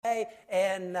today.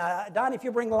 And Donnie, if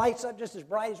you bring the lights up just as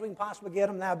bright as we can possibly get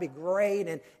them, that would be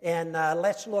great. And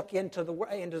let's look into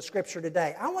the Scripture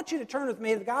today. I want you to turn with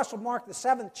me to the Gospel of Mark, the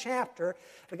 7th chapter.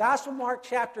 The Gospel of Mark,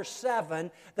 chapter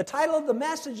 7. The title of the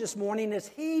message this morning is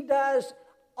He Does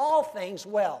All Things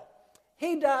Well.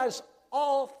 He does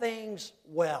all things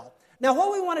well. Now,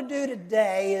 what we want to do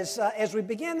today is, as we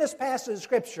begin this passage of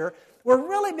Scripture, we're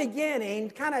really beginning,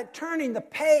 kind of turning the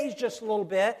page just a little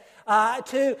bit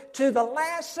to the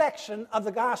last section of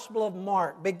the Gospel of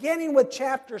Mark. Beginning with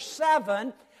chapter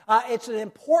 7, it's an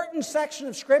important section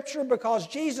of Scripture because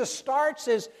Jesus starts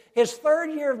his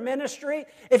third year of ministry.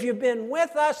 If you've been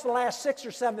with us the last 6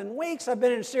 or 7 weeks, I've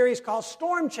been in a series called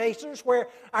Storm Chasers, where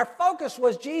our focus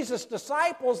was Jesus'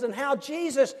 disciples and how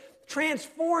Jesus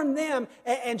transformed them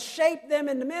and shaped them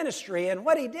into ministry. And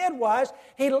what he did was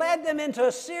he led them into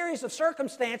a series of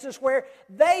circumstances where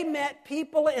they met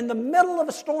people in the middle of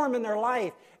a storm in their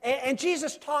life. And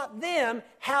Jesus taught them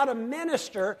how to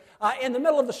minister in the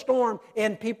middle of the storm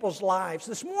in people's lives.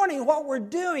 This morning, what we're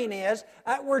doing is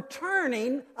we're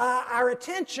turning our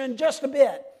attention just a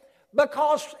bit.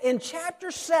 Because in chapter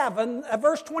 7,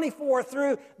 verse 24,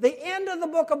 through the end of the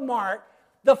book of Mark,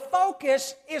 the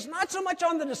focus is not so much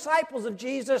on the disciples of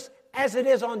Jesus as it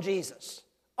is on Jesus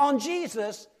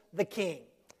the King.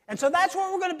 And so that's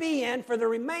what we're going to be in for the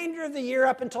remainder of the year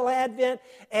up until Advent.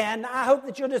 And I hope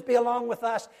that you'll just be along with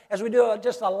us as we do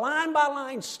just a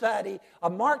line-by-line study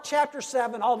of Mark chapter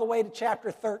 7 all the way to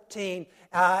chapter 13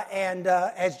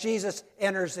 as Jesus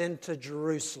enters into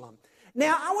Jerusalem.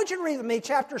 Now, I want you to read with me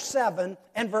chapter 7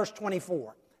 and verse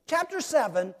 24. Chapter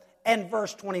 7 and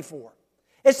verse 24.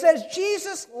 It says,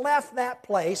 Jesus left that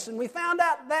place, and we found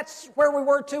out that's where we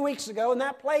were 2 weeks ago, and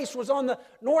that place was on the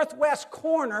northwest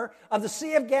corner of the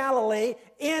Sea of Galilee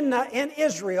in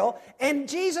Israel. And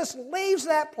Jesus leaves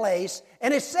that place,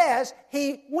 and it says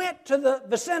he went to the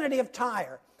vicinity of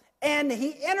Tyre. And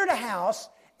he entered a house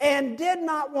and did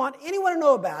not want anyone to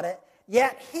know about it,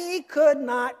 yet he could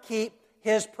not keep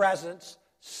his presence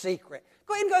secret.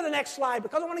 Go ahead and go to the next slide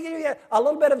because I want to give you a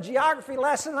little bit of a geography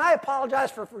lesson. I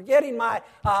apologize for forgetting my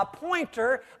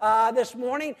pointer this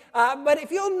morning. But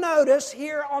if you'll notice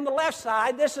here on the left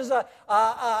side, this is a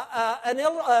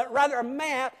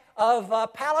map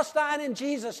of Palestine in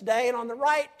Jesus' day, and on the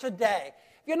right today.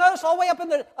 If you notice all the way up in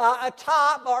the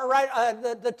top, or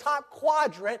the top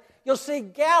quadrant, you'll see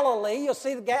Galilee. You'll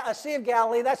see the Sea of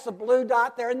Galilee. That's the blue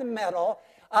dot there in the middle.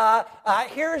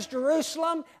 Here is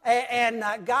Jerusalem and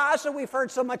Gaza. We've heard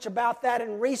so much about that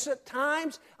in recent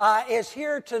times. Is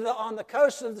here on the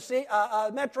coast of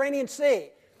the Mediterranean Sea.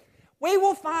 We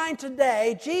will find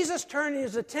today Jesus turning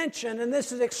his attention, and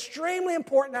this is extremely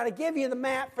important. Now, to give you the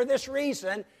map for this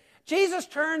reason, Jesus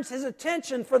turns his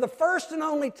attention for the first and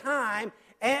only time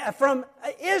from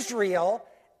Israel,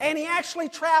 and he actually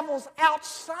travels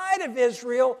outside of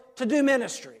Israel to do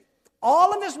ministry.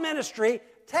 All of his ministry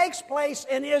takes place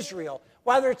in Israel.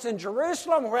 Whether it's in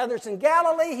Jerusalem or whether it's in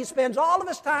Galilee, he spends all of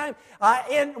his time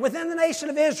within the nation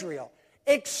of Israel.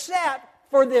 Except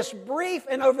for this brief,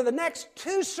 and over the next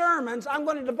 2 sermons, I'm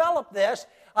going to develop this.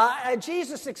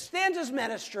 Jesus extends his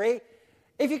ministry.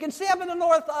 If you can see up in the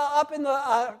north, up in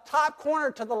the top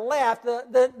corner to the left,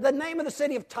 the name of the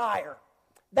city of Tyre.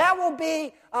 That will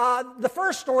be the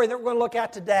first story that we're going to look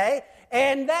at today,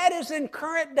 and that is in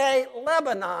current day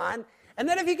Lebanon. And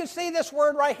then if you can see this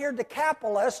word right here,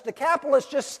 Decapolis. Decapolis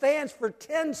just stands for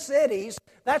 10 cities.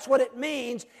 That's what it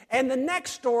means. And the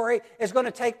next story is going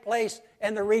to take place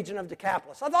in the region of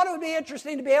Decapolis. I thought it would be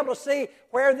interesting to be able to see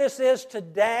where this is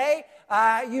today.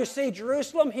 You see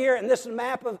Jerusalem here, and this is a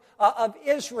map of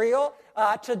Israel.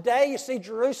 Today you see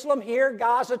Jerusalem here,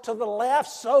 Gaza to the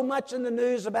left. So much in the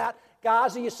news about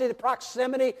Gaza. You see the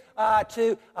proximity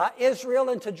to Israel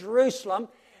and to Jerusalem.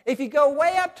 If you go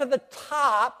way up to the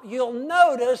top, you'll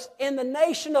notice in the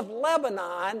nation of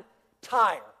Lebanon,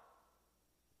 Tyre.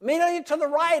 Immediately to the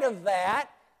right of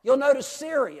that, you'll notice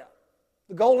Syria,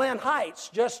 the Golan Heights,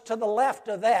 just to the left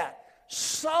of that.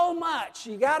 So much.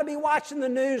 You got to be watching the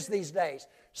news these days.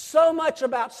 So much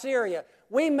about Syria.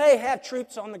 We may have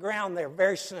troops on the ground there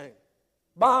very soon.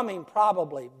 Bombing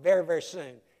probably very, very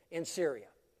soon in Syria.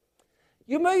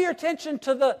 You move your attention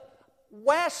to the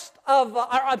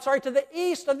to the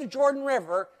east of the Jordan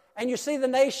River, and you see the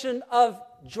nation of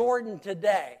Jordan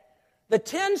today. The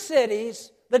 10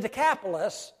 cities, the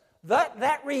Decapolis,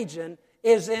 that region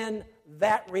is in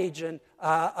that region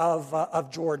of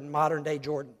Jordan, modern-day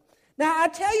Jordan. Now, I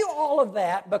tell you all of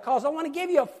that because I want to give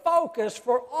you a focus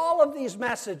for all of these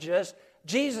messages.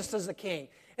 Jesus is the King.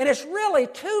 And it's really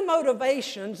two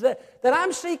motivations that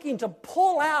I'm seeking to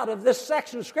pull out of this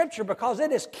section of Scripture because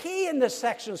it is key in this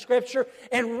section of Scripture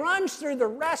and runs through the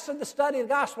rest of the study of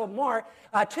the Gospel of Mark.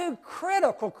 Two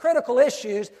critical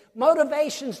issues,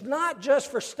 motivations not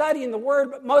just for studying the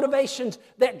Word, but motivations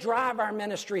that drive our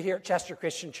ministry here at Chester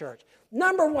Christian Church.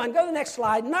 Number one, go to the next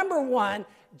slide. Number one,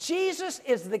 Jesus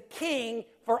is the King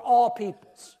for all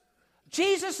peoples.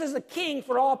 Jesus is the King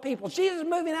for all people. Jesus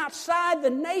moving outside the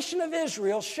nation of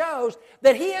Israel shows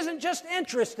that He isn't just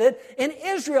interested in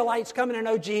Israelites coming to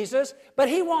know Jesus, but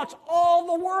He wants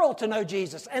all the world to know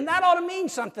Jesus. And that ought to mean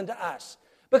something to us.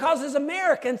 Because as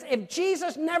Americans, if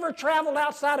Jesus never traveled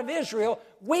outside of Israel,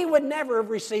 we would never have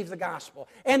received the gospel.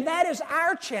 And that is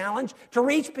our challenge, to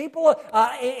reach people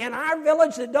in our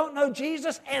village that don't know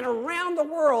Jesus and around the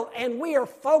world. And we are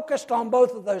focused on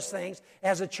both of those things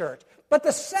as a church. But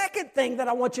the second thing that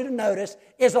I want you to notice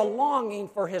is a longing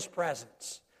for His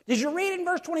presence. Did you read in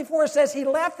verse 24? It says, He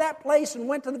left that place and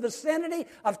went to the vicinity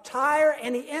of Tyre,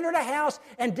 and He entered a house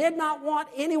and did not want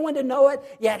anyone to know it,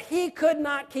 yet He could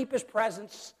not keep His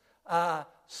presence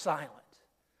silent.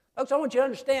 Folks, I want you to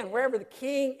understand, wherever the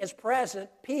King is present,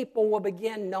 people will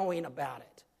begin knowing about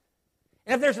it.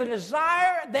 And if there's a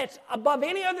desire that's above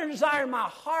any other desire in my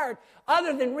heart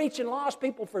other than reaching lost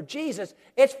people for Jesus,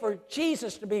 it's for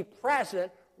Jesus to be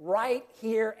present right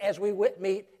here as we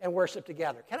meet and worship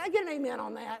together. Can I get an amen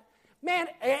on that? Man,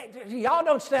 y'all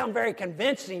don't sound very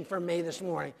convincing for me this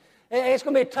morning. It's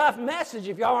going to be a tough message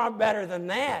if y'all aren't better than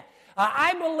that.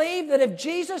 I believe that if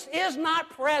Jesus is not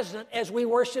present as we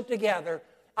worship together,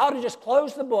 I ought to just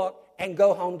close the book and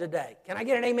go home today. Can I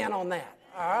get an amen on that?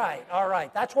 All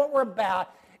right. That's what we're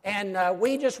about, and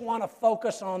we just want to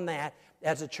focus on that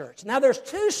as a church. Now, there's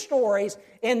two stories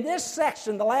in this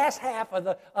section, the last half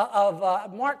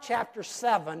of Mark chapter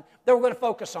 7, that we're going to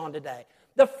focus on today.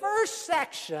 The first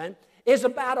section is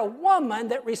about a woman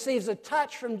that receives a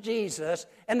touch from Jesus,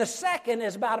 and the second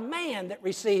is about a man that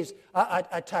receives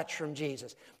a touch from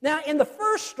Jesus. Now, in the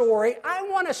first story, I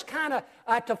want us kind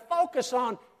of to focus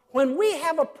on when we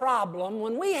have a problem,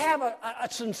 when we have a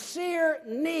sincere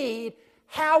need,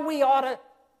 how we ought to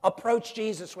approach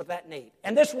Jesus with that need.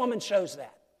 And this woman shows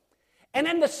that. And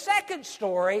in the second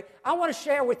story, I want to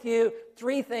share with you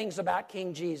three things about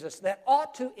King Jesus that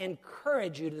ought to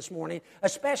encourage you this morning,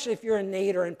 especially if you're in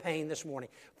need or in pain this morning.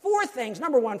 Four things.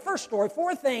 Number one, first story,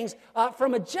 four things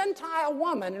from a Gentile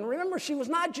woman. And remember, she was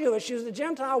not Jewish. She was a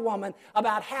Gentile woman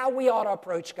about how we ought to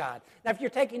approach God. Now, if you're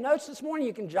taking notes this morning,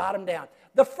 you can jot them down.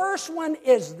 The first one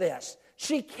is this.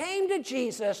 She came to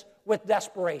Jesus with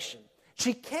desperation.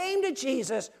 She came to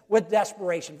Jesus with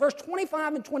desperation. Verse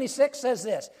 25 and 26 says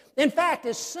this. In fact,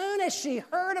 as soon as she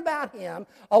heard about him,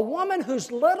 a woman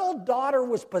whose little daughter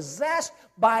was possessed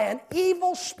by an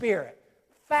evil spirit,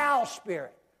 foul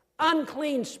spirit,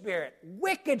 unclean spirit,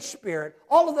 wicked spirit,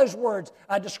 all of those words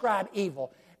describe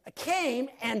evil, came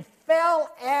and fell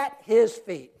at his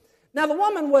feet. Now, the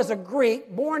woman was a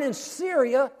Greek born in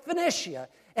Syria, Phoenicia,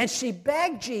 and she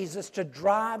begged Jesus to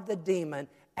drive the demon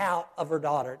out of her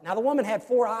daughter. Now, the woman had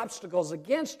four obstacles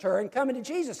against her in coming to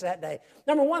Jesus that day.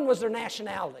 Number one was their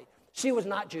nationality. She was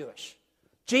not Jewish.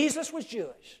 Jesus was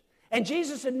Jewish. And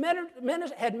Jesus had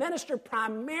ministered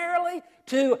primarily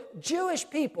to Jewish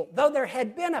people, though there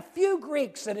had been a few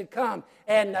Greeks that had come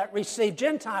and received,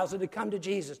 Gentiles that had come to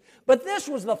Jesus. But this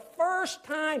was the first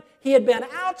time he had been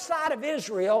outside of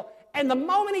Israel. And the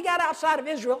moment he got outside of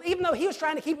Israel, even though he was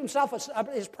trying to keep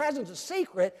his presence a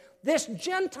secret, this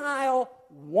Gentile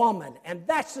woman, and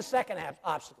that's the second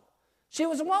obstacle. She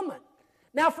was a woman.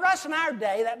 Now, for us in our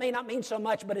day, that may not mean so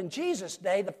much, but in Jesus'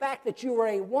 day, the fact that you were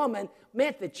a woman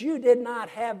meant that you did not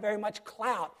have very much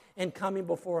clout in coming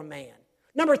before a man.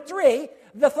 Number three,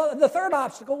 the third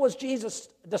obstacle was Jesus'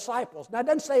 disciples. Now, it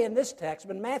doesn't say in this text,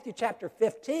 but in Matthew chapter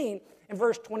 15 and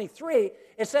verse 23,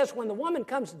 it says when the woman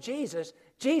comes to Jesus,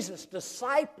 Jesus'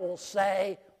 disciples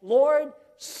say, Lord,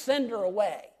 send her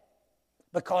away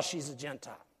because she's a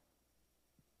Gentile.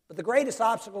 But the greatest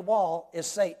obstacle of all is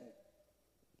Satan.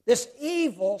 This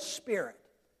evil spirit,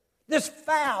 this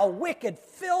foul, wicked,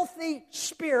 filthy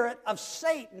spirit of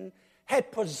Satan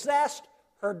had possessed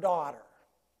her daughter.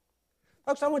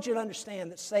 Folks, I want you to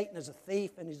understand that Satan is a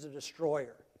thief and he's a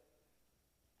destroyer.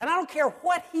 And I don't care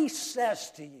what he says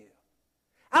to you.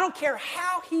 I don't care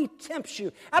how he tempts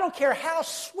you. I don't care how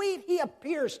sweet he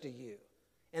appears to you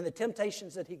and the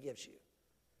temptations that he gives you.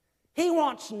 He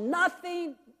wants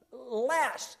nothing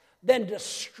less than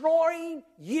destroying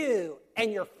you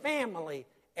and your family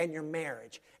and your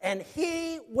marriage. And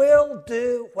he will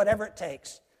do whatever it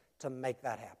takes to make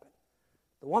that happen.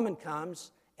 The woman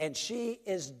comes, and she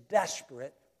is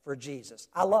desperate for Jesus.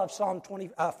 I love Psalm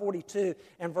 42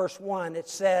 and verse 1. It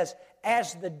says,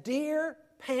 "As the deer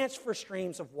pants for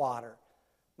streams of water,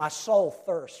 my soul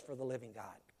thirsts for the living God."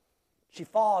 She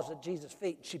falls at Jesus'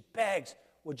 feet and she begs,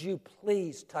 "Would you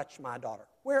please touch my daughter?"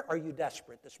 Where are you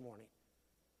desperate this morning?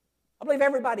 I believe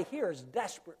everybody here is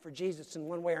desperate for Jesus in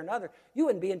one way or another. You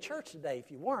wouldn't be in church today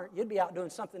if you weren't. You'd be out doing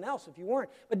something else if you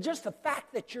weren't. But just the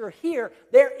fact that you're here,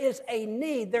 there is a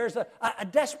need. There's a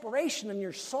desperation in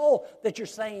your soul that you're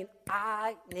saying,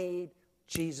 "I need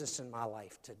Jesus in my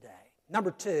life today."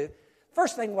 Number two,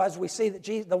 first thing was we see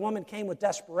that the woman came with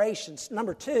desperation.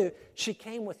 Number two, she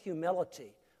came with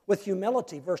humility. With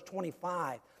humility, verse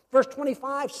 25. Verse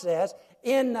 25 says,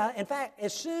 in fact,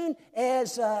 as soon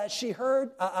as she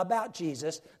heard about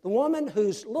Jesus, the woman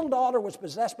whose little daughter was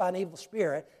possessed by an evil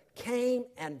spirit came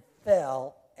and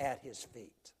fell at his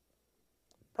feet.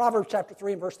 Proverbs chapter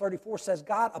 3 and verse 34 says,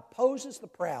 "God opposes the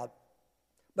proud,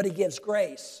 but he gives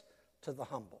grace to the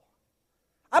humble."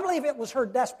 I believe it was her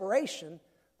desperation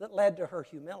that led to her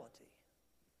humility.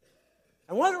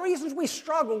 And one of the reasons we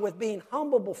struggle with being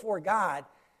humble before God,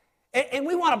 and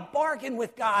we want to bargain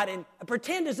with God and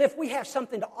pretend as if we have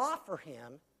something to offer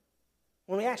Him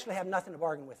when we actually have nothing to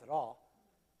bargain with at all,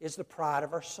 is the pride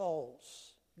of our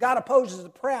souls. God opposes the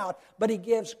proud, but He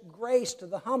gives grace to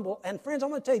the humble. And friends,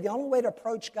 I'm going to tell you, the only way to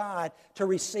approach God to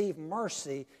receive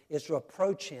mercy is to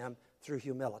approach Him through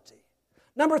humility.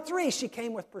 Number three, she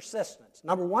came with persistence.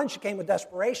 Number one, she came with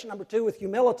desperation. Number two, with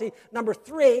humility. Number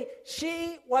three,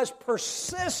 she was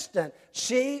persistent.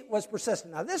 She was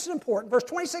persistent. Now, this is important. Verse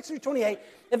 26 through 28,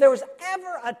 if there was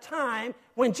ever a time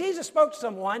when Jesus spoke to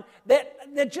someone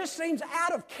that just seems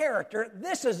out of character,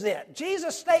 this is it.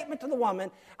 Jesus' statement to the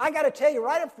woman, I got to tell you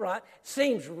right up front,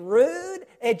 seems rude.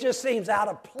 It just seems out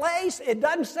of place. It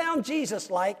doesn't sound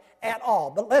Jesus-like at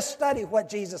all. But let's study what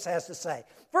Jesus has to say.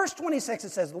 Verse 26, it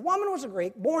says, "The woman was a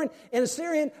Greek, born in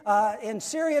Syrian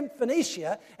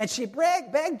Phoenicia, and she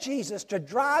begged Jesus to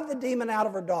drive the demon out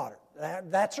of her daughter."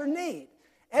 That's her need.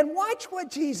 And watch what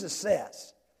Jesus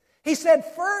says. He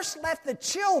said, "First let the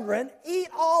children eat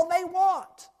all they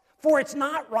want, for it's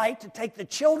not right to take the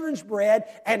children's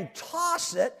bread and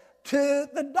toss it to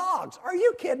the dogs." Are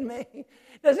you kidding me?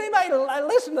 Does anybody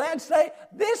listen to that and say,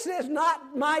 "This is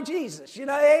not my Jesus"? You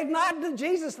know, it's not the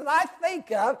Jesus that I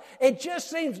think of. It just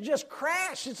seems just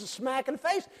crash. It's a smack in the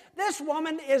face. This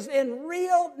woman is in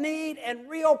real need and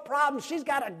real problems. She's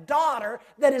got a daughter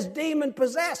that is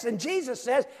demon-possessed. And Jesus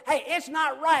says, hey, it's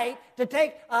not right to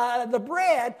take the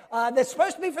bread that's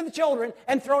supposed to be for the children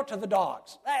and throw it to the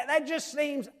dogs. That just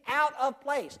seems out of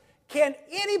place. Can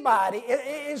anybody,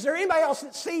 is there anybody else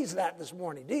that sees that this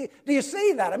morning? Do you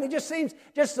see that? I mean, it just seems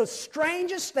just the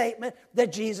strangest statement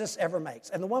that Jesus ever makes.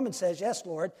 And the woman says, "Yes,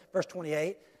 Lord," verse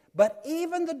 28, "but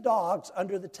even the dogs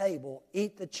under the table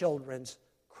eat the children's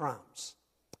crumbs."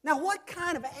 Now, what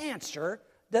kind of answer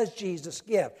does Jesus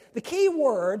give? The key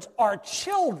words are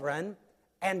children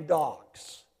and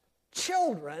dogs.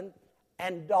 Children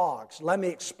and dogs. Let me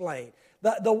explain.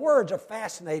 The words are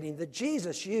fascinating that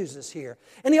Jesus uses here.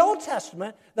 In the Old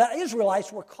Testament, the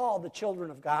Israelites were called the children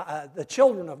of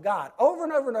God. Over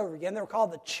and over and over again, they were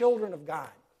called the children of God.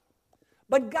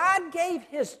 But God gave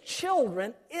His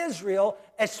children, Israel,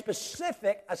 a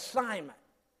specific assignment.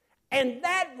 And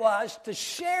that was to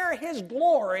share His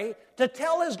glory, to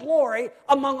tell His glory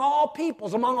among all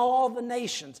peoples, among all the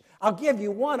nations. I'll give you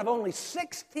one of only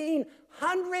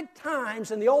 1,600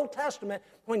 times in the Old Testament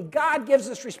when God gives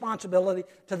this responsibility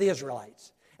to the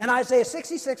Israelites. In Isaiah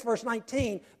 66, verse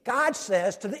 19, God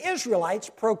says to the Israelites,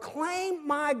 "Proclaim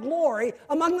my glory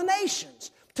among the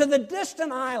nations. To the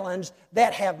distant islands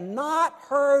that have not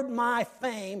heard my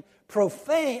fame,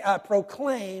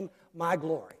 proclaim my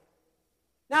glory."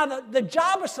 Now, the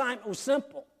job assignment was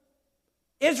simple.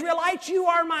 Israelites, you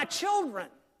are my children.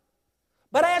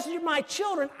 But as you're my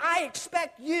children, I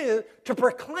expect you to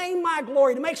proclaim my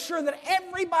glory, to make sure that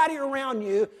everybody around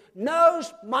you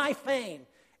knows my fame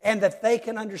and that they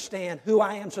can understand who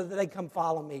I am so that they come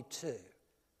follow me too.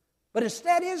 But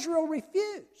instead, Israel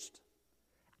refused.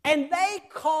 And they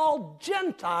called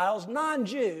Gentiles,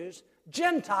 non-Jews,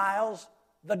 Gentiles,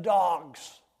 the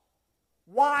dogs.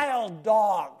 Wild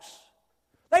dogs.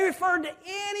 They referred to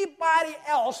anybody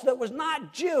else that was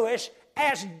not Jewish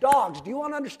as dogs. Do you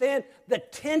want to understand the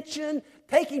tension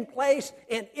taking place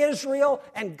in Israel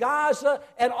and Gaza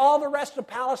and all the rest of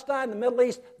Palestine, the Middle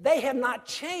East? They have not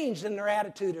changed in their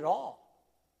attitude at all.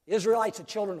 The Israelites are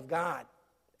children of God.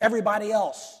 Everybody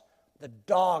else, the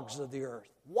dogs of the earth,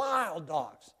 wild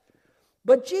dogs.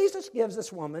 But Jesus gives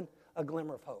this woman a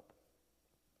glimmer of hope.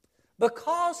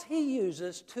 Because He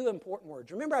uses two important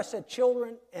words. Remember I said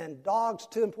children and dogs,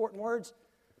 two important words?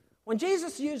 When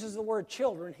Jesus uses the word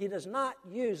children, he does not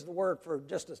use the word for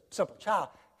just a simple child.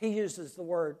 He uses the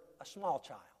word a small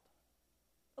child,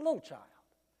 a little child.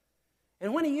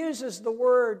 And when he uses the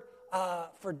word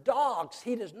for dogs,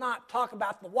 he does not talk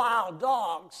about the wild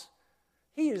dogs.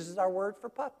 He uses our word for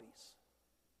puppies.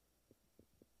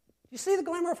 You see the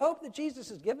glimmer of hope that Jesus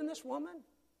has given this woman?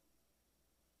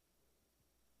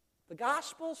 The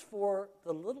gospel's for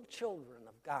the little children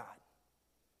of God.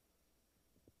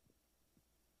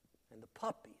 And the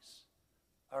puppies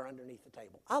are underneath the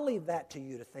table. I'll leave that to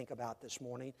you to think about this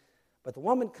morning. But the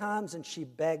woman comes and she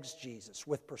begs Jesus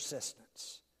with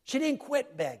persistence. She didn't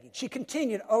quit begging. She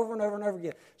continued over and over and over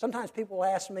again. Sometimes people will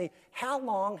ask me, how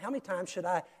many times should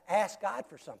I ask God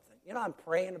for something? You know, I'm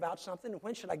praying about something, and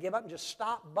when should I give up and just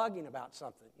stop bugging about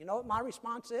something? You know what my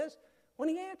response is? When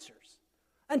he answers.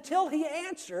 Until he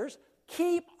answers,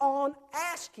 keep on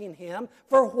asking him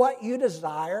for what you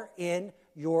desire in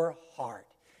your heart.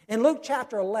 In Luke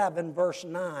chapter 11, verse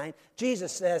 9,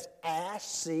 Jesus says, ask,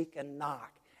 seek, and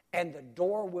knock, and the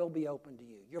door will be open to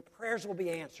you. Your prayers will be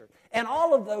answered. And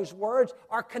all of those words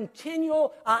are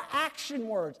continual action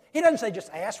words. He doesn't say just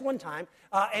ask one time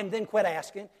and then quit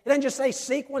asking. He doesn't just say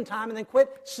seek one time and then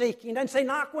quit seeking. He doesn't say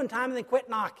knock one time and then quit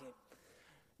knocking.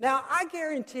 Now, I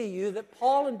guarantee you that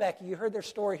Paul and Becky, you heard their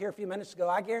story here a few minutes ago,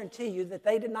 I guarantee you that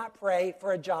they did not pray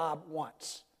for a job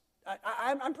once.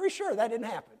 I'm pretty sure that didn't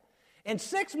happen. In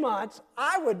 6 months,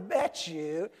 I would bet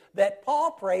you that Paul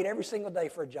prayed every single day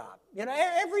for a job. You know,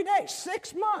 every day,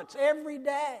 6 months, every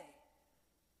day.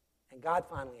 And God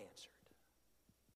finally answered.